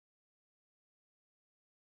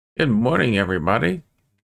Good morning, everybody.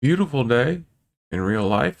 Beautiful day in real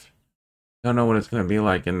life. Don't know what it's going to be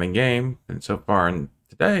like in the game. And so far, and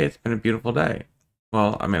today it's been a beautiful day.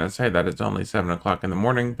 Well, I mean, I say that it's only 7 o'clock in the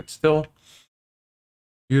morning, but still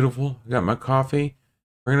beautiful. Got my coffee.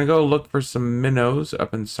 We're going to go look for some minnows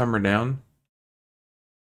up in Summerdown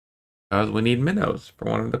because we need minnows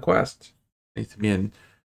for one of the quests. Needs to be in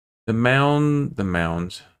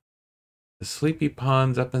the sleepy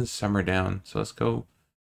ponds up in Summerdown. So let's go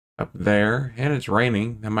up there. And it's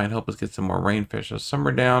raining. That might help us get some more rainfish. So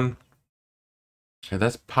Summerdown. Okay,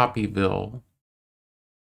 that's Poppyville.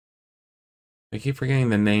 I keep forgetting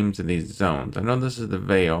the names of these zones. I know this is the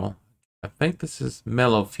Vale. I think this is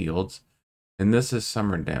Mellowfields, and this is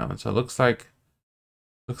Summerdown. So it looks like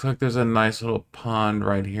there's a nice little pond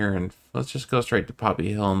right here, and let's just go straight to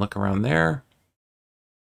Poppy Hill and look around there.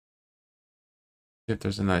 See if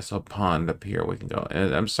there's a nice little pond up here we can go.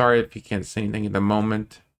 And I'm sorry if you can't see anything at the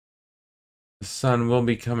moment. The sun will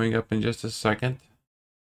be coming up in just a second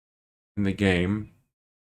in the game.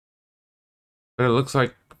 But it looks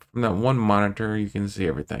like from that one monitor you can see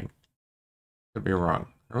everything. Could be wrong.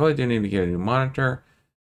 I really do need to get a new monitor.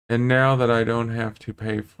 And now that I don't have to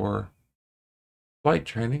pay for flight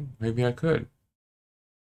training, maybe I could.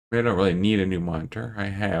 I don't really need a new monitor. I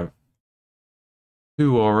have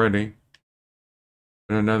two already.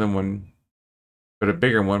 But another one, but a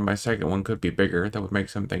bigger one, my second one could be bigger. That would make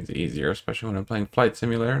some things easier, especially when I'm playing Flight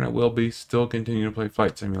Simulator, and I will be still continue to play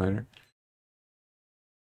Flight Simulator.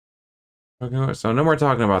 Okay, so no more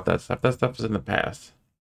talking about that stuff. That stuff is in the past.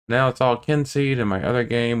 Now it's all Kynseed and my other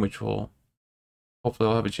game, which will hopefully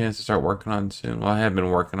I'll have a chance to start working on soon. Well, I have been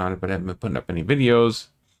working on it, but I haven't been putting up any videos.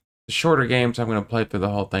 The shorter games, I'm going to play through the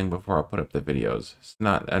whole thing before I put up the videos. It's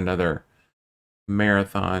not another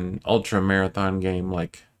marathon, ultra marathon game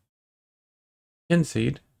like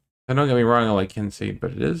Kynseed. And don't get me wrong, I like Kynseed,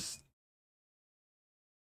 but it is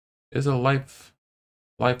a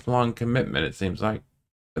lifelong commitment, it seems like.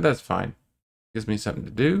 But that's fine. Gives me something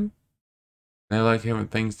to do. And I like having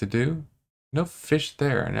things to do. No fish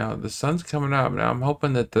there. Now the sun's coming up. Now I'm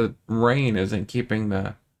hoping that the rain isn't going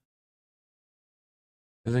to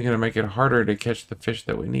make it harder to catch the fish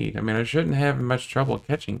that we need. I mean, I shouldn't have much trouble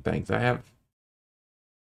catching things. I have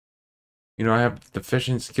the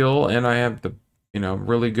fishing skill and I have the,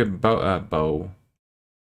 really good bow.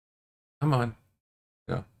 Come on.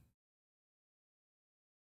 Go.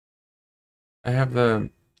 I have the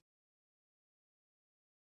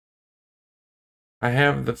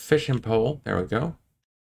fishing pole. There we go.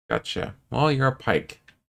 Gotcha. Well, you're a pike.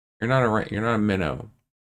 You're not a minnow.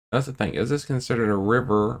 That's the thing. Is this considered a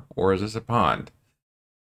river or is this a pond?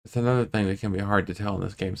 It's another thing that can be hard to tell in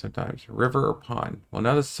this game sometimes. River or pond? Well,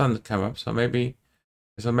 now the sun's come up, so maybe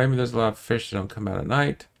there's a lot of fish that don't come out at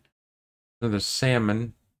night. So there's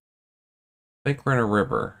salmon. I think we're in a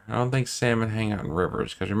river. I don't think salmon hang out in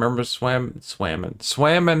rivers because remember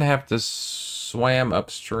Swammen have to swam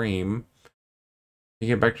upstream to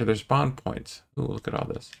get back to their spawn points. Ooh, look at all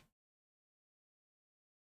this.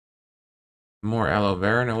 More aloe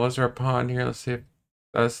vera. Now, was there a pond here? Let's see if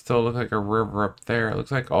that still looks like a river up there. It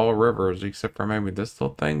looks like all rivers except for maybe this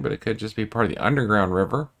little thing, but it could just be part of the underground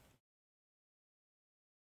river.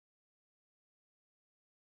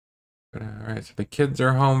 But, all right, so the kids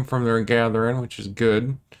are home from their gathering, which is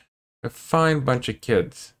good. A fine bunch of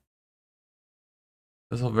kids.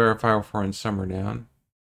 This will verify if we're in Summerdown.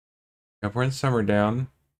 If we're in Summerdown,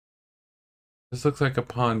 this looks like a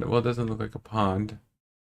pond. Well, it doesn't look like a pond.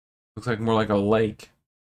 Looks like more like a lake.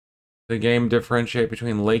 The game differentiate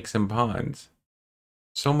between lakes and ponds.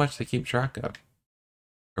 So much to keep track of.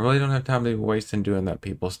 I really don't have time to be wasting doing that,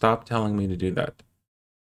 people. Stop telling me to do that.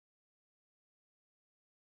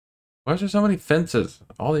 Why is there so many fences?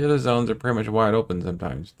 All the other zones are pretty much wide open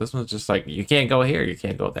sometimes. This one's just like, you can't go here, you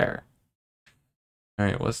can't go there.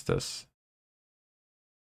 Alright, what's this?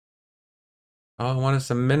 Oh, I wanted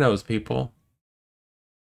some minnows, people.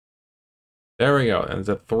 There we go. And it's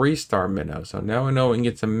a 3-star minnow. So now we know we can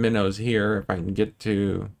get some minnows here if I can get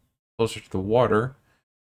to closer to the water.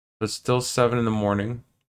 But it's still 7 in the morning.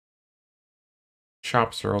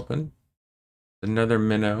 Shops are open. Another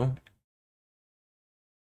minnow.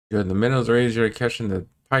 Good. The minnows are easier to catch than the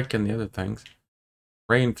pike and the other things.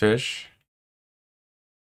 Rainfish.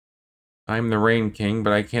 I'm the rain king,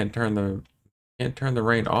 but I can't turn the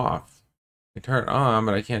rain off. I turn it on,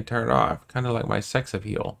 but I can't turn it off. Kind of like my sex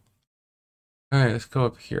appeal. Alright, let's go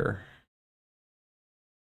up here.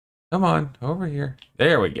 Come on, over here.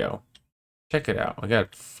 There we go. Check it out. I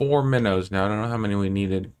got 4 minnows now. I don't know how many we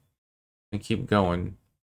needed. And keep going.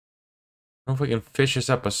 I don't know if we can fish us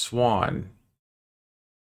up a swan.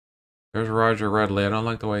 There's Roger Redley. I don't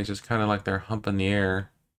like the way he's just kind of like they're humping the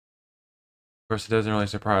air. Of course, it doesn't really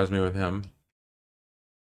surprise me with him.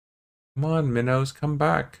 Come on, minnows, come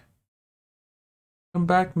back. Come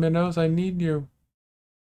back, minnows, I need you.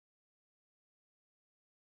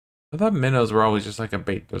 I thought minnows were always just like a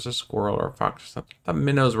bait. There's a squirrel or a fox or something. I thought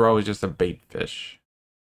minnows were always just a bait fish.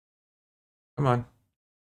 Come on.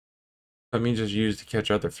 That means just used to catch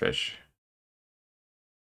other fish.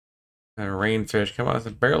 And a rainfish. Come on, it's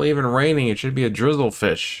barely even raining. It should be a drizzle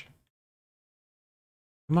fish.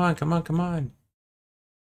 Come on, come on, come on.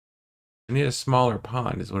 I need a smaller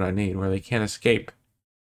pond is what I need, where they can't escape.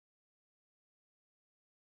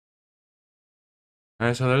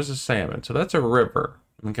 Alright, so there's a salmon. So that's a river.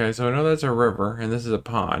 Okay, so I know that's a river, and this is a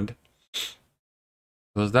pond.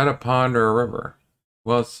 So is that a pond or a river?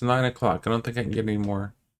 Well, it's 9 o'clock. I don't think I can get any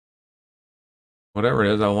more. Whatever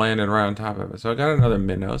it is, I'll land it right on top of it. So I got another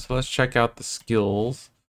minnow. So let's check out the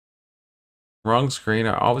skills. Wrong screen.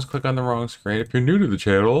 I always click on the wrong screen. If you're new to the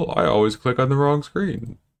channel, I always click on the wrong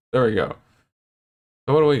screen. There we go.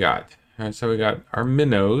 So what do we got? Alright, so we got our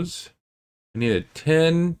minnows. We needed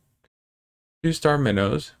 10 2-star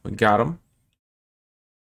minnows. We got them.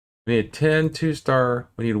 We need 10 2-star.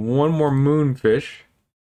 We need one more moonfish.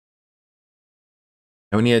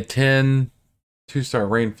 And we need 10 2-star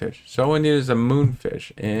rainfish. So all we need is a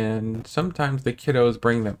moonfish. And sometimes the kiddos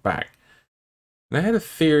bring that back. And I had a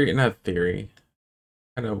theory, not a theory.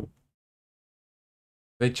 Kind of.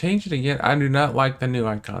 They changed it again. I do not like the new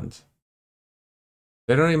icons.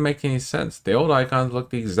 They don't even make any sense. The old icons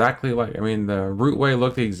looked exactly like, I mean, the rootway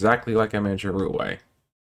looked exactly like a miniature rootway.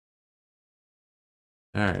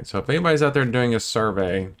 Alright, so if anybody's out there doing a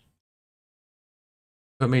survey,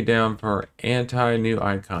 put me down for anti-new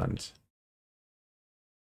icons.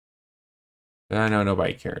 Then I know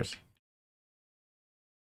nobody cares.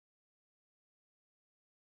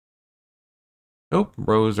 Nope,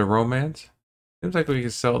 Rose of Romance. Seems like we can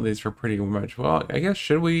sell these for pretty much. Well, I guess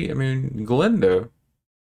should we? I mean, Glinda.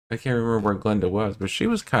 I can't remember where Glinda was, but she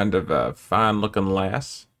was kind of a fine-looking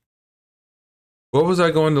lass. What was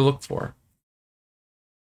I going to look for?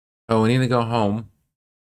 Oh, we need to go home.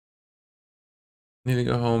 Need to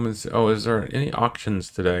go home and see. Oh, is there any auctions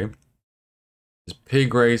today? There's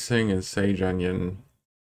pig racing and sage onion.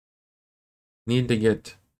 Need to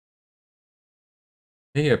get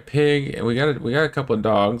a pig, and we got a couple of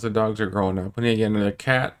dogs. The dogs are growing up. We need to get another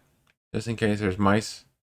cat, just in case there's mice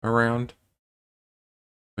around.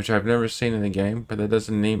 Which I've never seen in the game, but that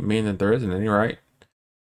doesn't mean that there isn't any, right?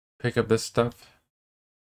 Pick up this stuff.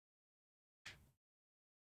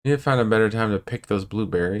 Need to find a better time to pick those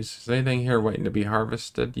blueberries. Is anything here waiting to be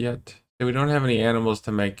harvested yet? We don't have any animals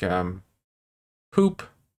to make poop.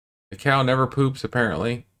 The cow never poops,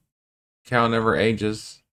 apparently. The cow never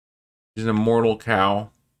ages. She's an immortal cow.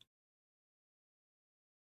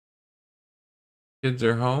 Kids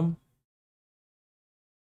are home.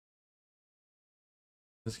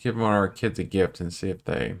 Let's give one of our kids a gift and see if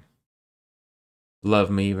they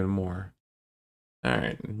love me even more.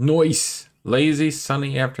 Alright, nice. Lazy,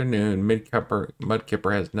 sunny afternoon.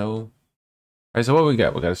 Mudkipper has no... Alright, so what we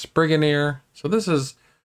got? We got a Spriganeer. So this is...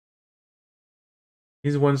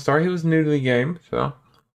 He's 1-star. He was new to the game, so...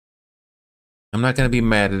 I'm not going to be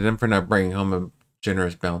mad at him for not bringing home a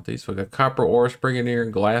generous bounty. So we got Copper Ore, Spriganeer,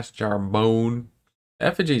 Glass Jar, Bone.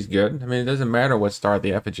 Effigy's good. I mean, it doesn't matter what star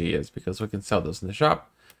the effigy is because we can sell those in the shop.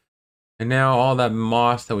 And now all that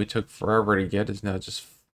moss that we took forever to get is now just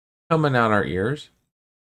coming out our ears.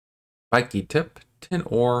 Spiky tip, tin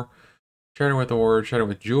ore, sharing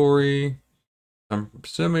with jewelry. I'm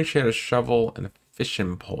assuming she had a shovel and a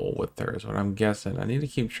fishing pole with her is what I'm guessing. I need to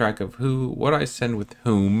keep track of what I send with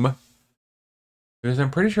whom. Because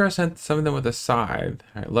I'm pretty sure I sent some of them with a scythe.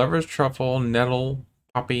 Alright, Lover's Truffle, Nettle,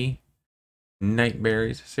 Poppy,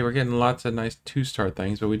 Nightberries. See, we're getting lots of nice 2-star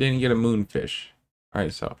things, but we didn't get a moonfish.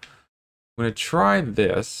 Alright, so I'm going to try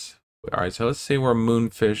this. Alright, so let's see where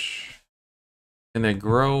moonfish... Can they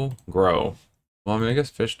grow? Grow. Well, I mean, I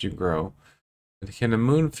guess fish do grow. But can a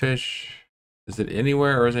moonfish... Is it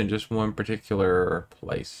anywhere, or is it just one particular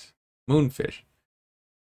place? Moonfish.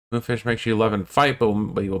 Moonfish makes you love and fight,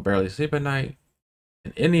 but you will barely sleep at night.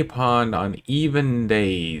 In any pond on even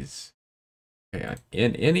days. Okay,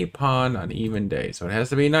 in any pond on even days. So it has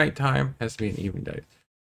to be nighttime, has to be an even day.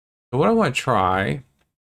 So what I want to try...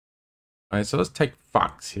 Alright, so let's take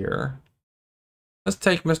Fox here. Let's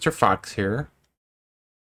take Mr. Fox here.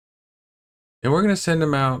 And we're going to send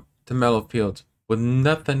him out to Mellow Fields with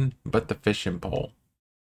nothing but the fishing pole.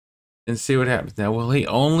 And see what happens. Now, will he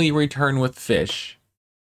only return with fish?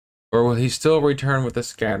 Or will he still return with a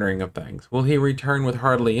scattering of things? Will he return with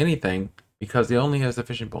hardly anything? because he only has the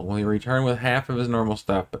fishing pole. Will he return with half of his normal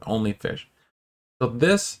stuff, but only fish? So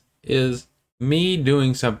this is me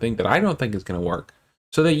doing something that I don't think is going to work,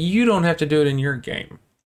 so that you don't have to do it in your game.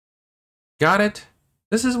 Got it?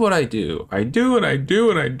 This is what I do. I do and I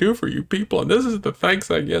do and I do for you people, and this is the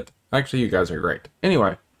thanks I get. Actually, you guys are great.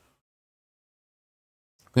 Anyway,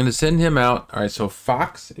 I'm going to send him out. All right, so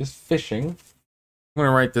Fox is fishing. I'm going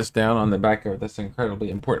to write this down on the back of this incredibly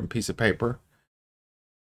important piece of paper.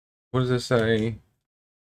 What does this say?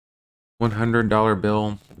 $100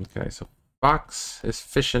 bill. Okay, so Fox is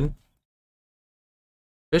fishing.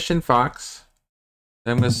 Fishing Fox.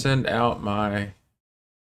 Then I'm going to send out my...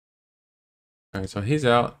 Alright, so he's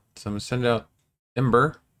out. So I'm going to send out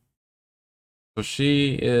Ember. So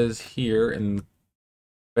she is here in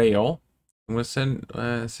Vale. I'm going to send...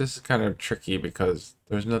 this is kind of tricky because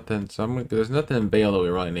there's nothing... So there's nothing in Vale that we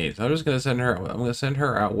really need. So I'm just going to send her... I'm going to send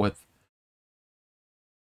her out with...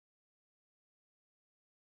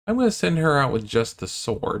 I'm going to send her out with just the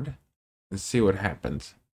sword and see what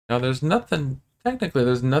happens. Now, there's nothing... Technically,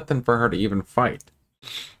 there's nothing for her to even fight.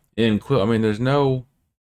 I mean, there's no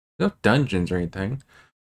dungeons or anything.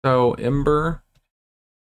 So, Ember,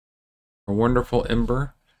 a wonderful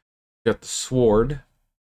Ember, got the sword.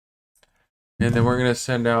 And then we're going to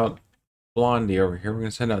send out Blondie over here. We're going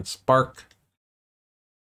to send out Spark.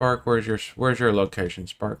 Spark, where's your location,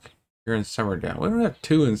 Spark? You're in Summerdown. We don't have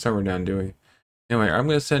two in Summerdown, do we? Anyway, I'm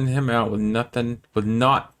going to send him out with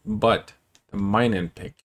naught but the mining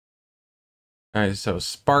pick. Alright, so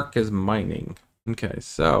Spark is mining. Okay,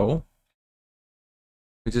 so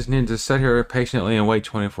we just need to sit here patiently and wait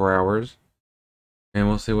 24 hours. And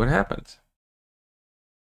we'll see what happens.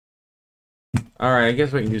 Alright, I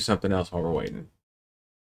guess we can do something else while we're waiting.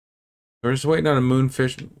 We're just waiting on a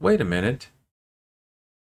moonfish. Wait a minute.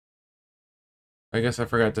 I guess I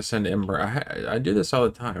forgot to send Ember. I do this all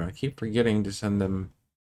the time. I keep forgetting to send them.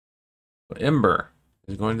 Ember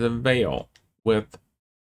is going to the Vale with...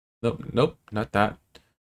 Nope, not that.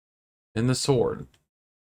 And the sword.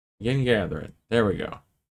 Again, gathering. There we go.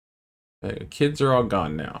 The kids are all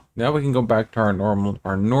gone now. Now we can go back to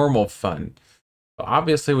our normal fun. So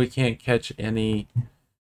obviously, we can't catch any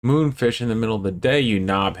moonfish in the middle of the day, you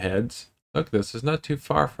knobheads. Look, this is not too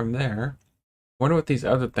far from there. Wonder what these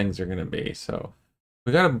other things are going to be. So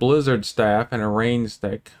we got a blizzard staff and a rain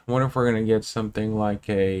stick. Wonder if we're going to get something like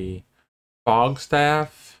a fog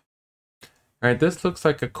staff. All right, this looks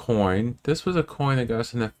like a coin. This was a coin that got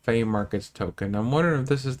us in the Fey Markets token. I'm wondering if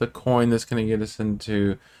this is the coin that's going to get us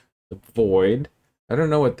into the void. I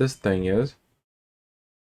don't know what this thing is.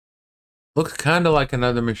 Looks kind of like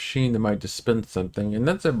another machine that might dispense something. And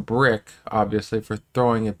that's a brick, obviously, for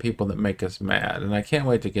throwing at people that make us mad. And I can't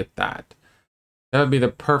wait to get that. That would be the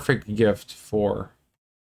perfect gift for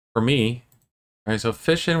me. All right, so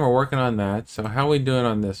fishing, we're working on that. So how are we doing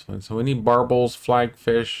on this one? So we need barbels,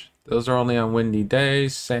 flagfish. Those are only on windy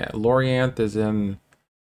days. Lorianth is in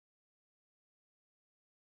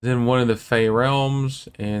one of the Fey realms,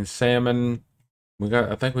 and salmon.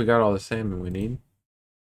 I think we got all the salmon we need,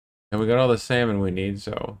 and we got all the salmon we need.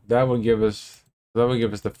 So that would give us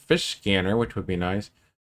the fish scanner, which would be nice.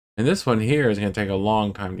 And this one here is going to take a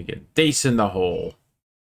long time to get. Dace in the hole.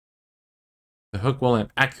 The hook will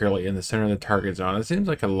land accurately in the center of the target zone. It seems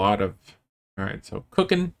like a lot of. All right, so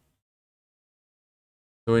cooking.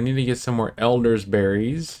 So we need to get some more elders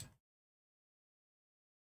berries.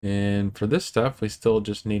 And for this stuff, we still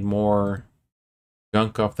just need more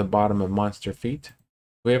gunk off the bottom of monster feet.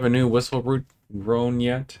 We have a new whistle root grown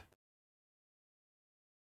yet.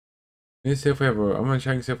 Let me see if we have I'm gonna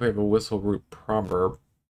check and see if we have a whistle root proverb.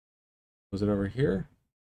 Was it over here?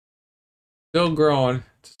 Still growing.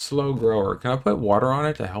 It's a slow grower. Can I put water on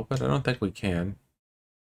it to help it? I don't think we can.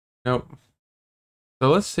 Nope. So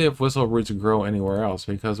let's see if whistle roots grow anywhere else,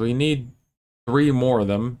 because we need 3 more of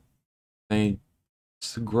them. They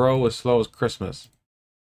grow as slow as Christmas.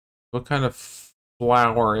 What kind of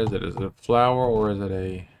flower is it? Is it a flower or is it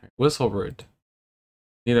a whistle root?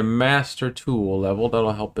 Need a master tool level.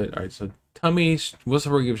 That'll help it. All right, so tummy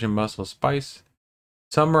whistle root gives you muscle spice.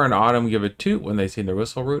 Summer and autumn give a toot when they see the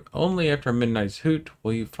whistle root. Only after midnight's hoot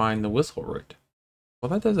will you find the whistle root. Well,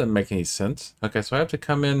 that doesn't make any sense. Okay, so I have to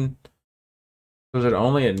come in. Was it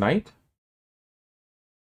only at night?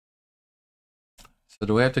 So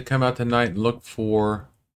do we have to come out tonight and look for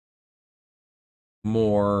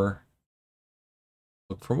more?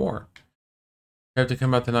 Look for more. We have to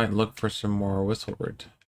come out tonight and look for some more whistle root.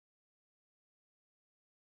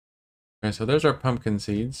 Okay, so there's our pumpkin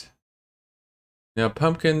seeds. Now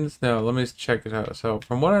pumpkins, now let me check it out. So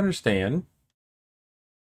from what I understand,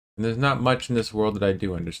 and there's not much in this world that I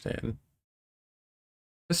do understand,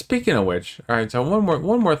 But speaking of which, all right. So one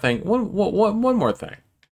more thing. One more thing.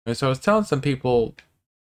 And so I was telling some people,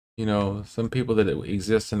 you know, some people that it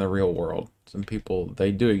exists in the real world. Some people, they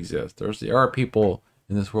do exist. There are people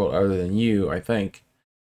in this world other than you, I think.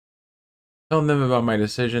 Telling them about my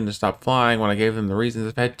decision to stop flying when I gave them the reasons.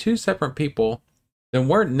 I've had two separate people that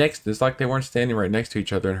weren't next. It's like they weren't standing right next to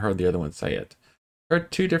each other and heard the other one say it. There are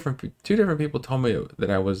two different people told me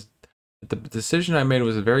that the decision I made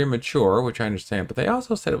was very mature, which I understand, but they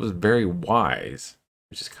also said it was very wise,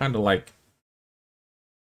 which is kind of like,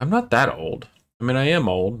 I'm not that old. I mean, I am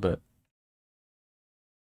old, but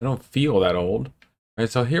I don't feel that old. All right,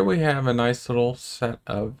 so here we have a nice little set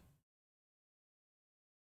of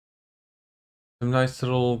some nice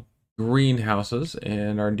little greenhouses,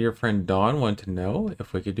 and our dear friend Dawn wanted to know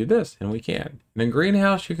if we could do this, and we can. In a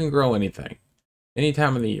greenhouse, you can grow anything, any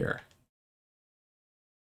time of the year.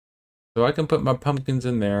 So I can put my pumpkins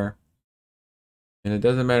in there, and it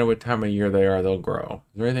doesn't matter what time of year they are, they'll grow.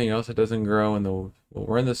 Is there anything else that doesn't grow in the, well,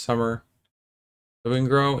 we're in the summer, so we can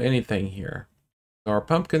grow anything here. So our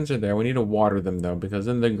pumpkins are there. We need to water them though, because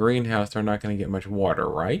in the greenhouse, they're not going to get much water,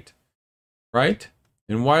 right? Right?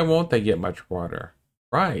 And why won't they get much water?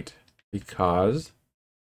 Right, because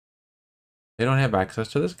they don't have access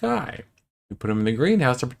to the sky. We put them in the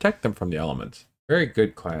greenhouse to protect them from the elements. Very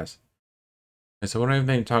good, class. And so we don't have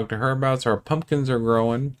anything to talk to her about, so our pumpkins are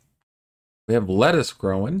growing. We have lettuce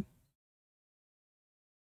growing.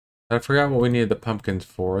 I forgot what we needed the pumpkins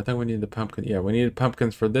for. I think we need the pumpkin. Yeah, we needed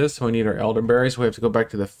pumpkins for this. So we need our elderberries. So we have to go back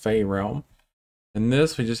to the Fey realm. And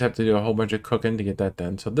this, we just have to do a whole bunch of cooking to get that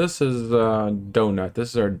done. So this is donut. This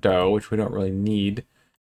is our dough, which we don't really need.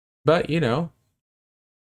 But, you know,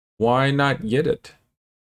 why not get it?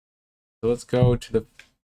 So let's go to the...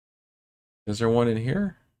 Is there one in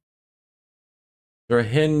here? Is there a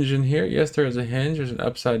hinge in here? Yes, there is a hinge. There's an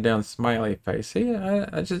upside down smiley face. See,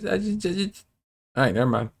 I just... All right, never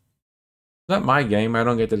mind. It's not my game. I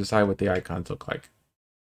don't get to decide what the icons look like.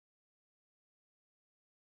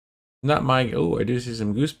 Not my... Oh, I do see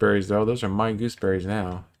some gooseberries, though. Those are my gooseberries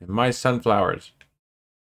now. And my sunflowers.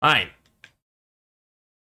 Fine.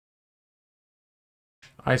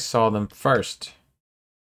 I saw them first.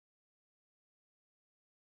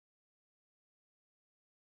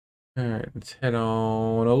 Alright, let's head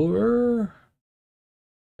on over.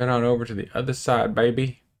 Head on over to the other side,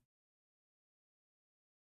 baby.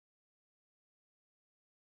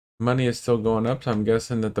 Money is still going up, so I'm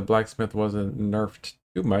guessing that the blacksmith wasn't nerfed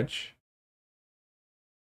too much.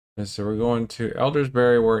 And so we're going to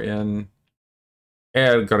Eldersbury. We're in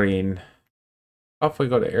Air Green. Off we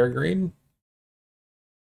go to Air Green.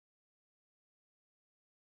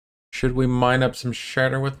 Should we mine up some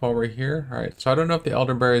Shatterwith while we're here? Alright, so I don't know if the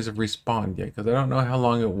elderberries have respawned yet, because I don't know how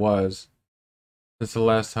long it was since the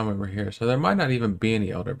last time we were here. So there might not even be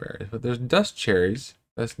any elderberries, but there's dust cherries.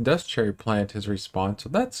 This dust cherry plant has respawned, so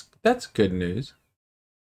that's good news.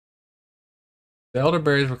 The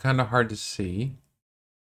elderberries were kind of hard to see.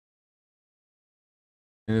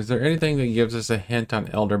 And is there anything that gives us a hint on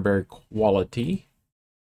elderberry quality?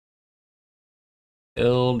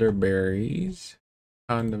 Elderberries.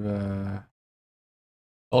 Kind of a...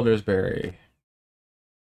 Eldersberry.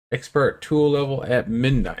 Expert tool level at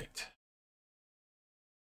midnight.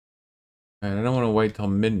 And I don't want to wait till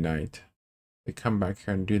midnight to come back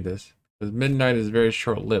here and do this, because midnight is very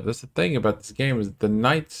short-lived. That's the thing about this game, is the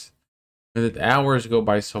nights and the hours go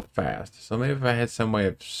by so fast. So maybe if I had some way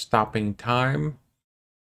of stopping time,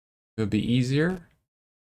 it would be easier.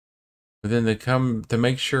 But then to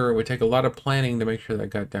make sure, it would take a lot of planning to make sure that I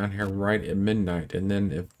got down here right at midnight. And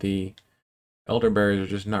then if the elderberries are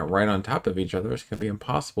just not right on top of each other, it's gonna be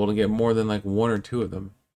impossible to get more than like one or two of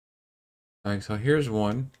them. Like, so here's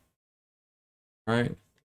one, right?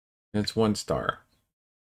 And it's 1 star.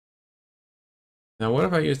 Now what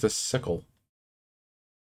if I used a sickle?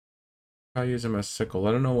 If I use my sickle,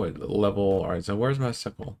 I don't know what level. All right, so where's my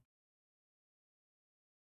sickle?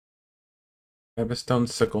 I have a stone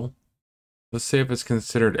sickle. Let's see if it's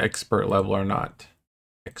considered expert level or not.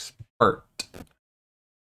 Expert.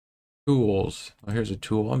 Tools. Oh, here's a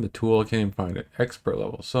tool. I'm the tool. I can't even find it. Expert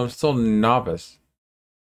level. So I'm still novice.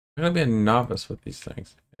 I'm gonna be a novice with these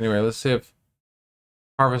things. Anyway, let's see if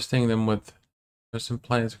harvesting them with... There's some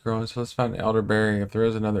plants growing, so let's find elderberry. If there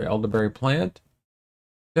is another elderberry plant,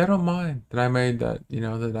 I don't mind that I made that, you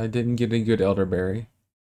know, that I didn't get a good elderberry.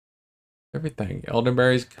 Everything.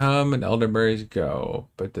 Elderberries come and elderberries go.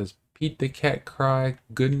 But does Pete the cat cry?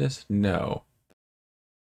 Goodness, no.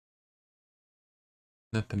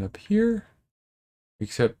 Nothing up here.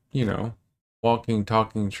 Except, you know, walking,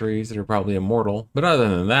 talking trees that are probably immortal. But other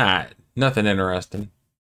than that, nothing interesting.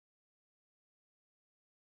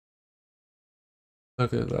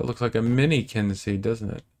 Look, that looks like a mini Kynseed, doesn't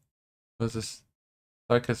it? Was this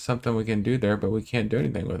like it's something we can do there, but we can't do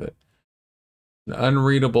anything with it? An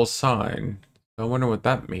unreadable sign. I wonder what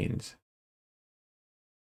that means.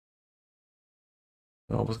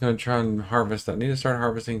 So I was going to try and harvest that. I need to start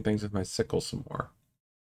harvesting things with my sickle some more.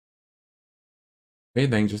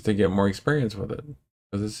 Anything just to get more experience with it.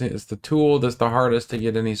 Because it's the tool that's the hardest to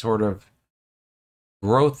get any sort of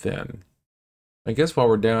growth in. I guess while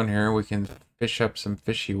we're down here, we can fish up some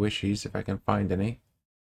fishy wishies if I can find any.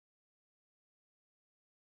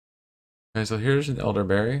 Okay, so here's an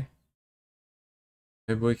elderberry.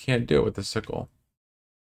 Maybe we can't do it with the sickle.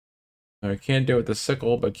 No, we can't do it with the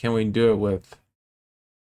sickle, but can we do it with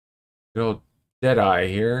good old Deadeye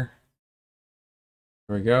here?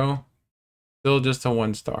 There we go. Still just a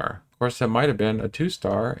 1 star. Of course, that might have been a 2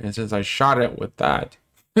 star, and since I shot it with that.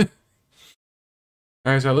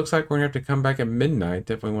 Alright, so it looks like we're gonna have to come back at midnight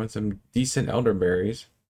if we want some decent elderberries.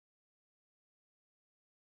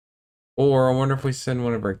 Or I wonder if we send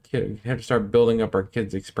one of our kids. We have to start building up our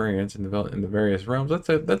kids' experience in the various realms. That's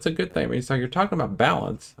a good thing. I mean, so you're talking about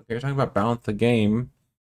balance. Okay, you're talking about balance the game.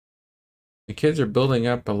 The kids are building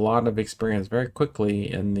up a lot of experience very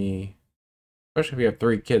quickly in the, especially if you have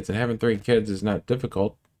 3 kids. And having 3 kids is not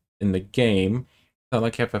difficult in the game. It's not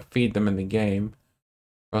like you have to feed them in the game.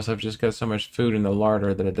 Or else I've just got so much food in the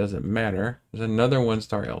larder that it doesn't matter. There's another 1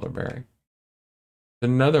 star elderberry.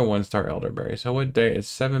 Another 1 star elderberry. So what day? It's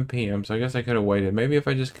 7 p.m. So I guess I could have waited. Maybe if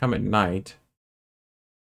I just come at night.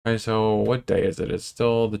 All right, so what day is it? It's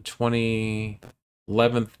still the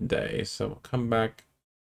 11th day. So we'll come back.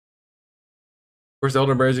 Of course,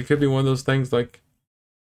 elderberries, it could be one of those things like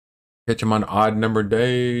catch them on odd number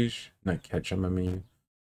days. Not catch them, I mean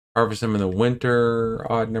harvest them in the winter,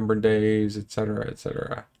 odd number days, etc.,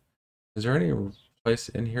 etc. Is there any place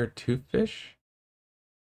in here to fish?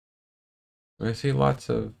 I see lots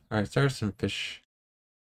of... Alright, so there's some fish.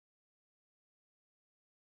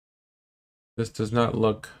 This does not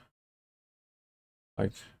look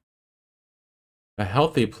like a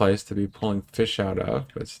healthy place to be pulling fish out of,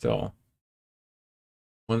 but still.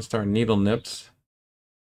 1 star needle nips.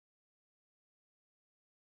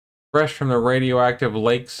 Fresh from the radioactive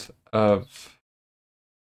lakes of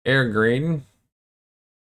Airgreen.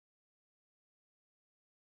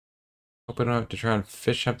 Hope I don't have to try and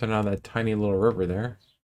fish something out of that tiny little river there.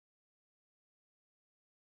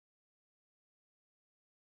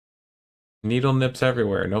 Needle nips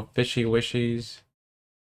everywhere. No fishy wishies.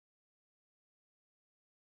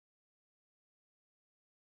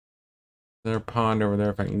 Another pond over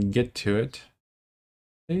there if I can get to it.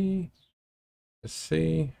 See? Let's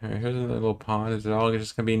see. All right, here's another little pond. Is it all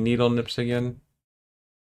just gonna be needle nips again?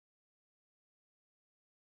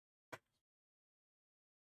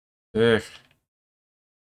 Ugh.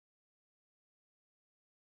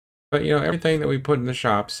 But you know, everything that we put in the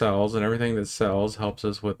shop sells, and everything that sells helps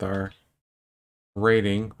us with our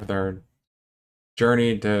rating, with our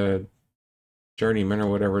journey to journeyman or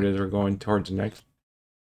whatever it is we're going towards next.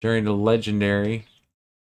 Journey to legendary.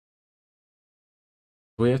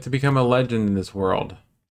 We have to become a legend in this world.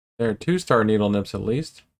 There are 2 star needle nips at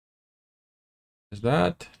least. Is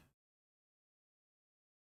that?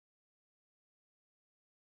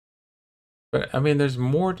 But I mean, there's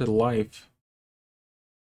more to life.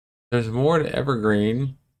 There's more to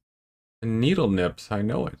evergreen than needle nips. I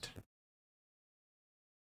know it.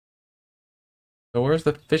 So where's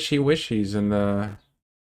the fishy wishies and the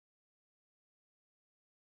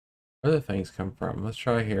other things come from? Let's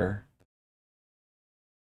try here.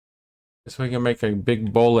 Guess we can make a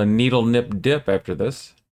big bowl of needle nip dip after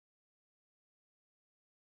this.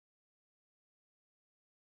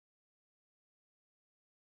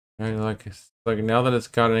 And like now that it's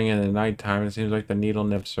gotten into nighttime, it seems like the needle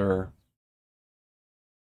nips are.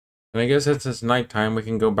 And I guess since it's nighttime, we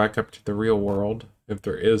can go back up to the real world if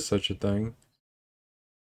there is such a thing.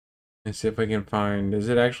 And see if we can find. Is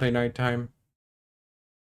it actually nighttime?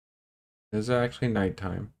 Is it actually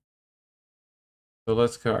nighttime? So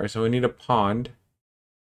let's go. All right, so we need a pond.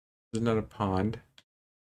 This is not a pond.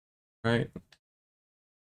 Right?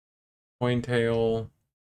 Pointail.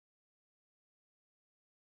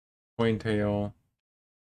 Pointail.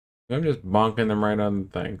 I'm just bonking them right on the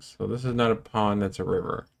things. So this is not a pond, that's a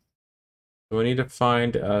river. So we need to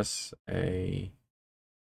find us a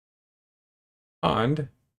pond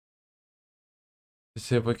to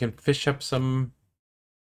see if we can fish up some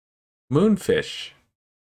moonfish.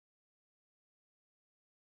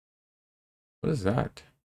 What is that?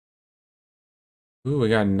 Ooh, we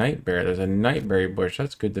got a nightberry. There's a nightberry bush.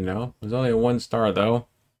 That's good to know. There's only a 1 star though.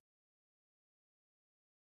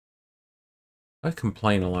 I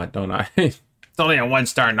complain a lot, don't I? It's only a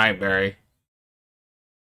 1-star Nightberry.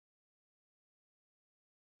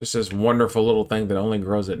 Just this wonderful little thing that only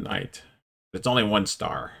grows at night. It's only 1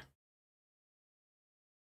 star.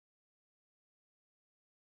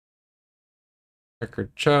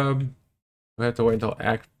 Record chub. We have to wait until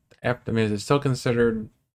after. I mean, is it still considered?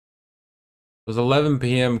 Was 11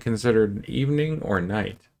 p.m. considered evening or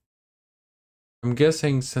night? I'm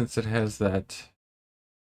guessing since it has that.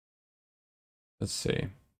 Let's see.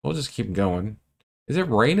 We'll just keep going. Is it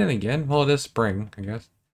raining again? Well, it is spring, I guess.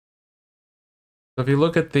 So if you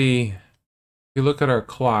look at our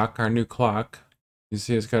clock, our new clock, you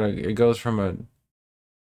see it goes from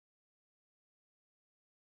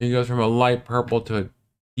a light purple to a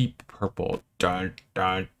deep purple. Dun,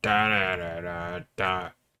 dun, dun, dun, dun, dun,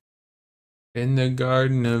 dun. In the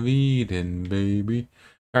Garden of Eden, baby.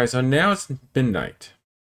 All right, so now it's midnight.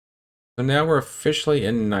 So now we're officially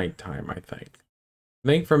in nighttime, I think. I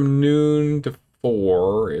think from noon to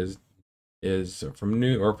 4 is from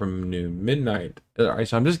noon, midnight. All right,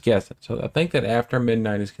 so I'm just guessing. So I think that after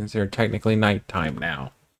midnight is considered technically nighttime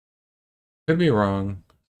now. Could be wrong.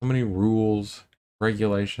 So many rules,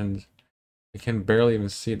 regulations. I can barely even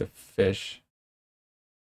see the fish.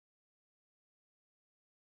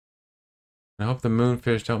 I hope the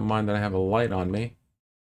moonfish don't mind that I have a light on me.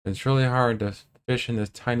 It's really hard to fish in this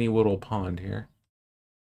tiny little pond here.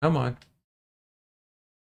 Come on.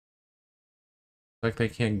 Like they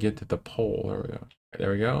can't get to the pole. There we go.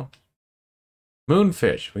 There we go.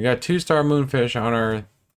 Moonfish. We got 2-star moonfish on our...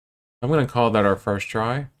 I'm going to call that our first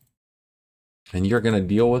try. And you're going to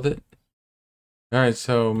deal with it. Alright,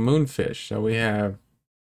 so moonfish. So we have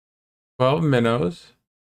 12 minnows.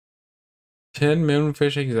 10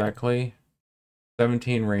 moonfish exactly.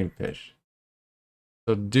 17 rainfish.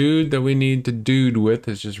 So dude that we need to dude with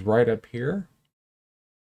is just right up here.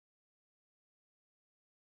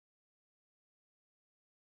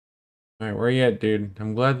 Alright, where you at, dude?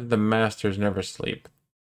 I'm glad that the masters never sleep.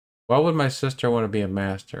 Why would my sister want to be a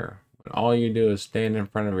master when all you do is stand in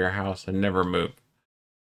front of your house and never move?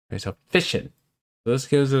 Okay, so fishing. So this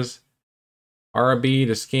gives us RB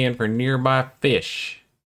to scan for nearby fish.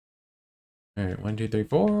 Alright, 1, 2, 3,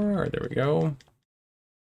 4. There we go.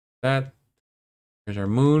 That. Here's our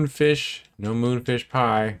moonfish. No moonfish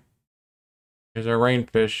pie. Here's our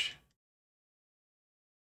rainfish.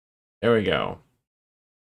 There we go.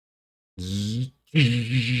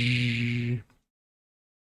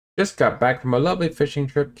 Just got back from a lovely fishing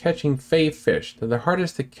trip catching fave fish. They're the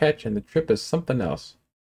hardest to catch and the trip is something else.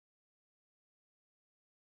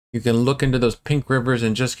 You can look into those pink rivers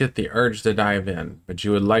and just get the urge to dive in, but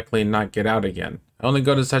you would likely not get out again. I only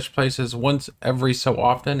go to such places once every so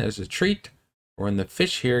often as a treat, or when the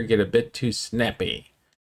fish here get a bit too snappy.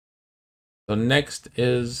 So next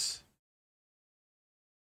is...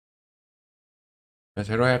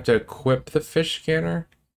 So do I have to equip the fish scanner?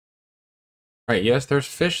 Alright, yes, there's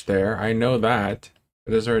fish there. I know that.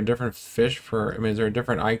 But is there a different fish for... I mean, is there a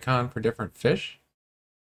different icon for different fish?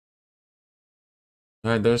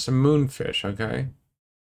 Alright, there's some moonfish, okay.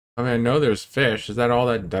 I mean, I know there's fish. Is that all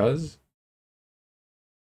that does?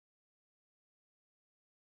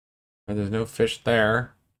 There's no fish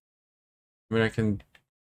there. I mean, I can...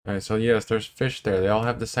 Alright, so yes, there's fish there. They all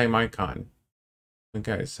have the same icon.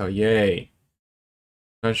 Okay, so yay.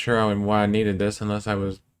 Not sure why I needed this unless there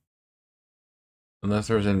was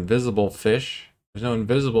invisible fish. There's no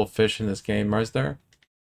invisible fish in this game, is there?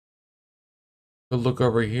 We'll look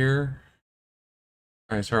over here.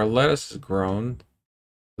 Alright, so our lettuce is grown.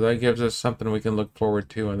 So that gives us something we can look forward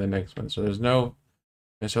to on the next one. So there's no...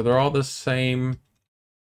 And so they're all the same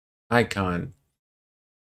icon.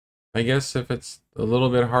 I guess if it's a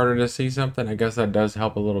little bit harder to see something, I guess that does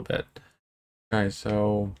help a little bit. Alright,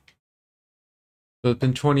 so it's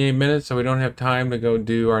been 28 minutes, so we don't have time to go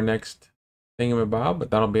do our next thingamabob,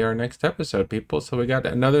 but that'll be our next episode, people. So we got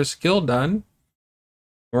another skill done.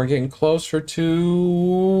 We're getting closer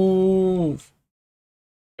to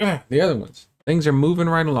the other ones. Things are moving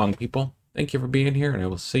right along, people. Thank you for being here, and I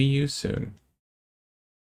will see you soon.